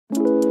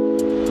Assalamu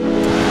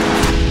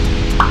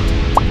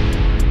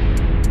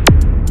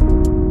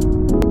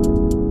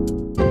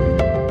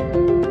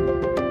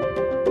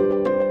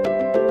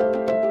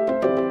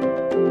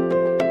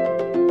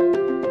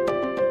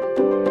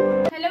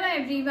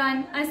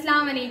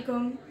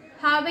alaikum.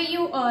 How are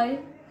you all?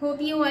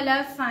 Hope you all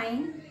are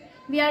fine.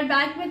 We are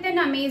back with an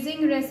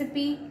amazing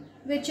recipe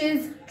which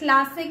is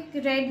classic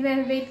red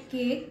velvet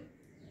cake.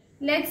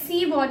 Let's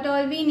see what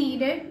all we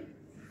needed.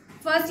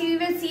 First you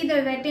will see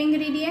the wet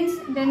ingredients,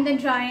 then the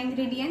dry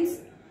ingredients.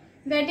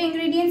 Wet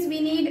ingredients, we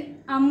need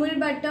amul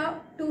butter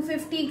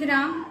 250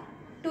 gram,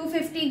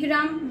 250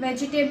 gram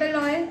vegetable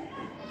oil,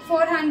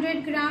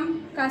 400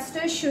 gram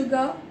custard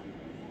sugar,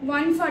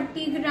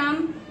 140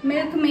 gram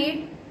milk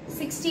maid,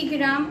 60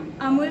 gram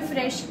Amul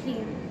fresh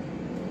cream.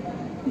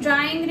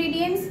 Dry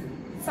ingredients,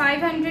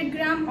 500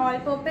 gram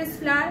all-purpose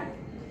flour,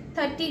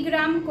 30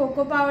 gram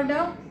cocoa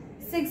powder,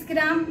 6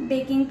 gram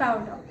baking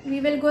powder.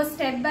 We will go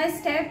step by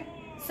step,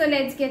 so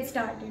let's get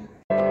started.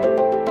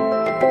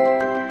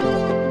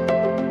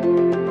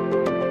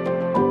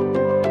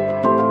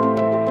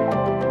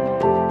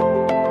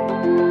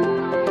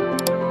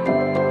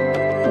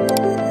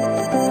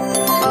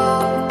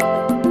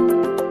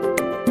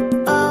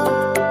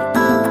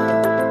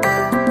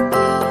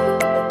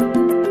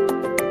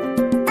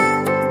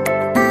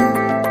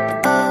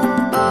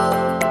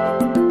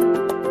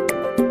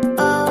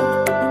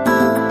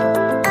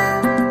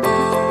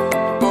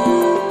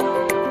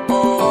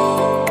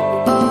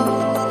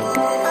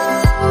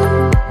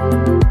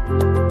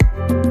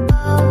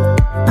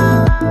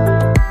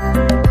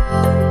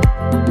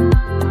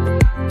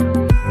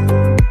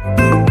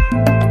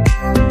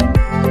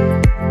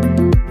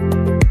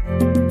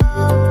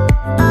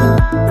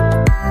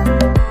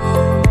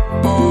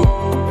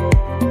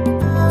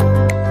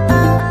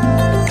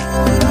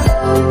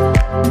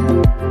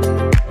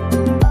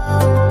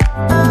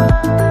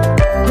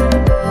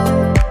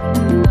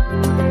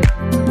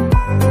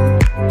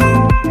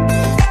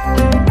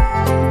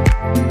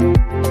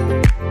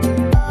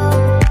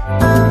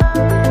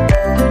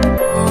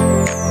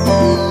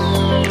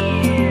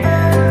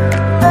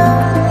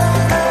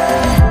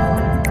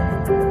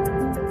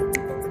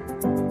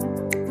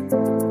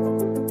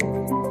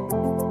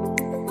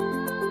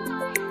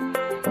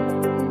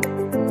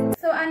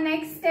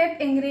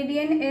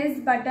 Ingredient is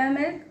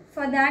buttermilk.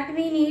 For that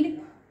we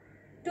need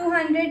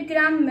 200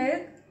 gram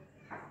milk,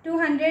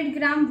 200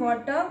 gram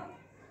water,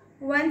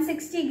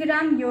 160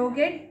 gram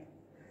yogurt,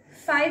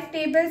 5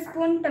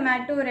 tablespoon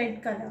tomato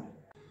red color.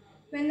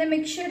 When the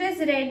mixture is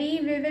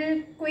ready, we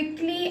will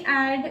quickly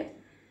add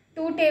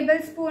 2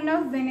 tablespoon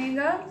of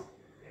vinegar,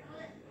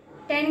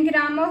 10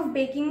 gram of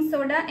baking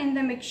soda in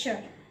the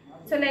mixture.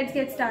 So let's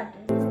get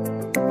started.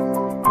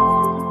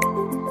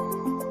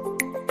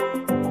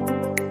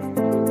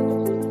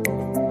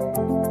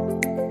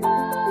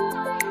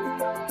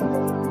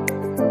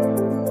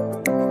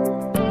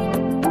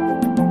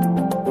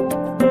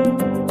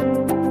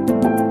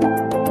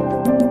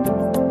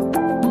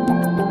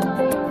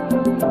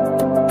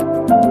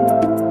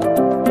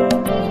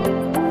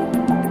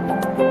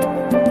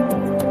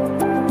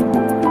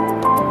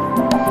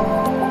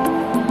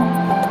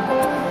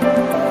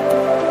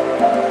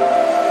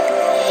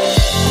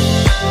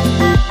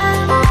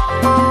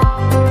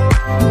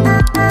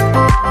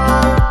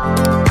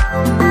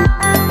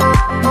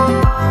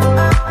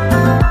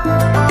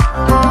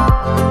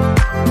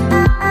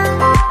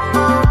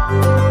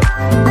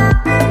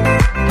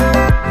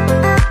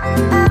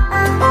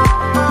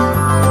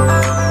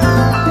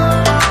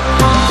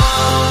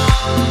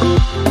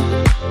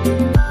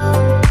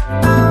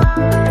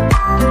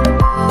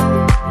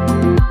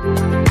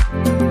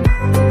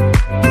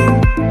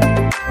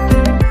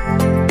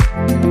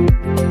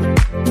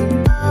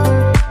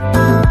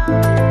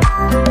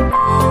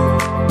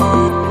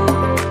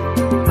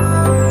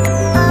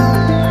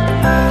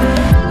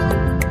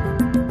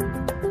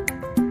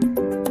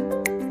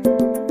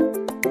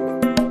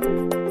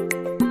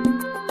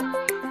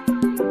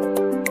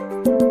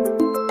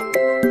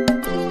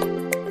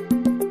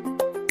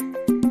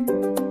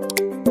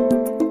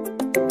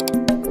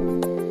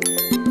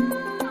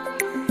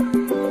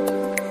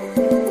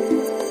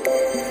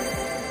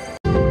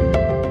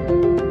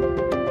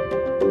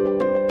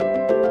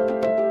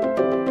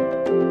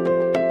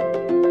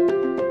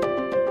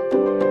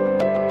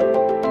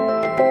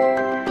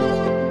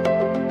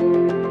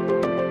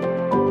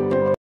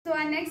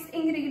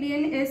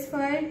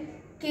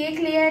 Cake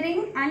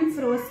layering and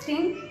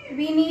frosting.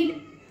 We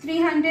need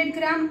 300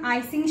 gram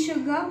icing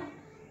sugar,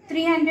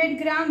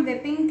 300 gram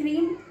whipping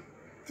cream,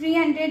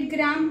 300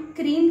 gram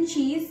cream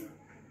cheese,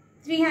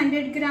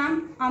 300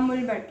 gram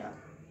Amul butter.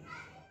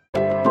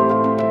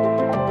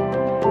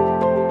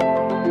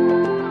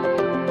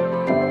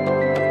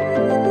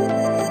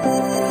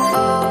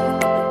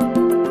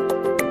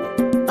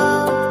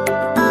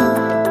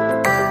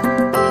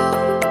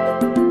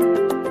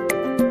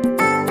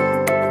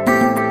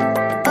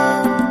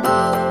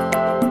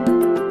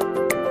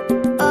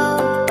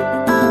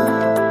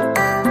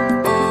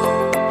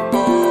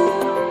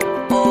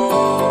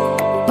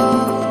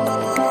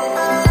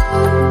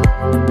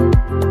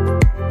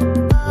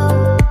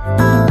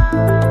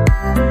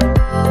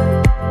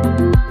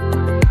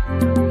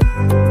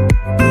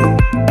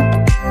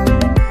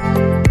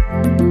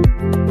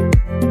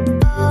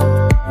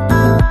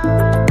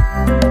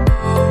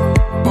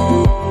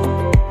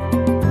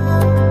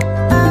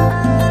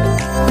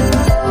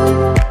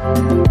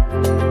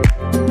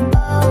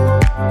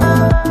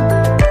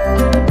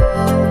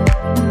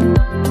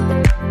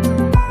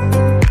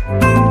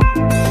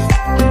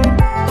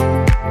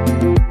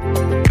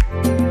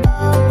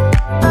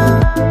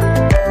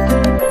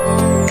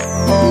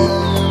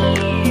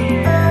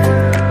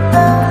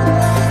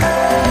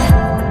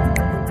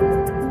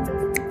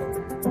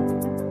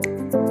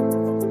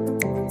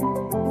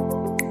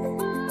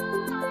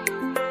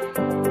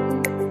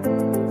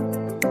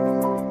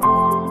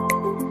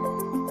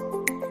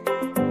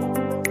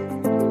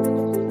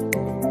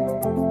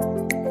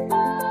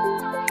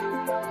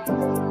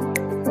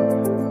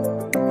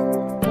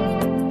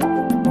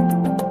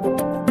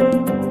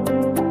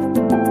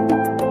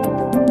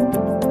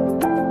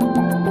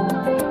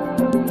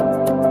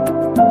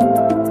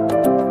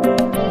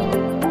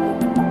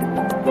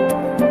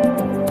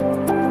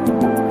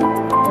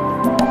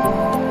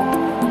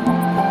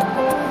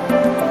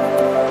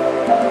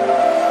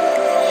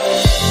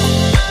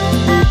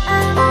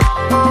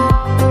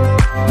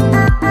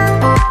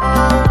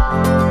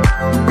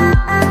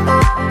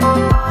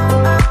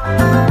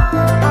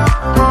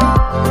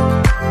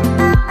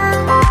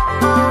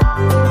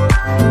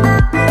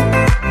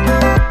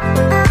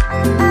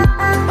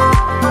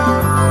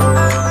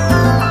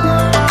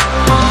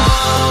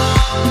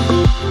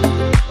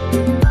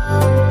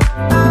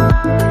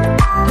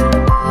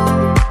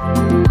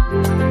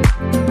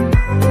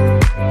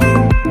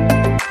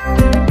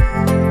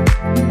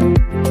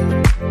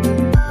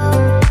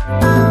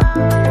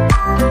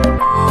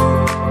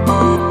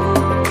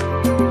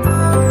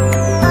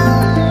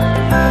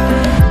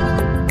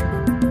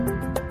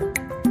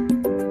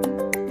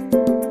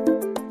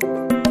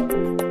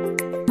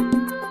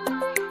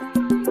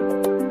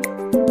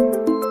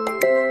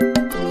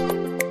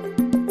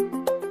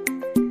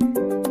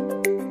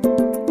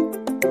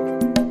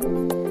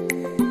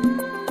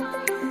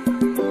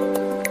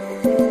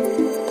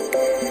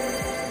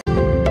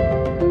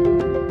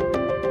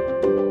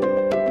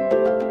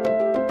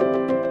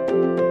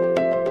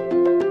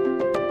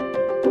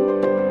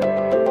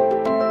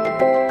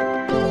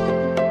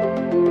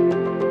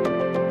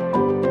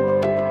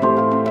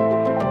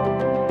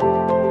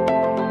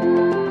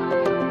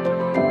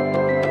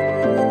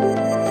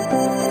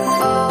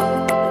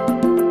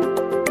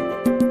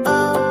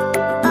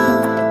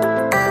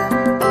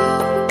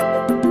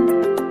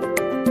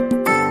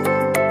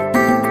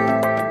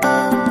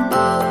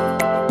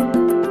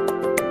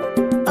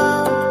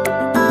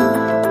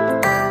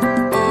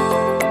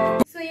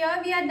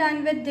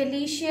 done with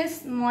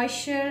delicious,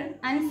 moisture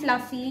and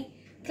fluffy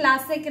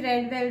classic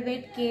red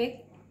velvet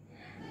cake.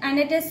 And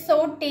it is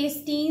so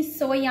tasty,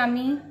 so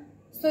yummy.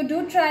 So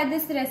do try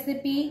this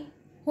recipe.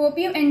 Hope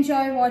you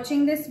enjoy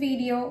watching this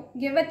video.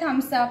 Give a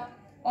thumbs up.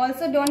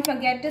 Also don't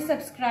forget to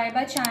subscribe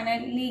our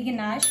channel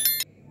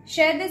Ganache.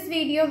 Share this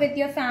video with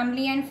your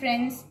family and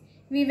friends.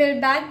 We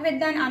will back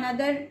with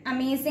another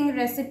amazing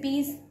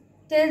recipes.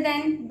 Till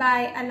then,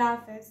 bye.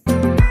 Allah Hafiz.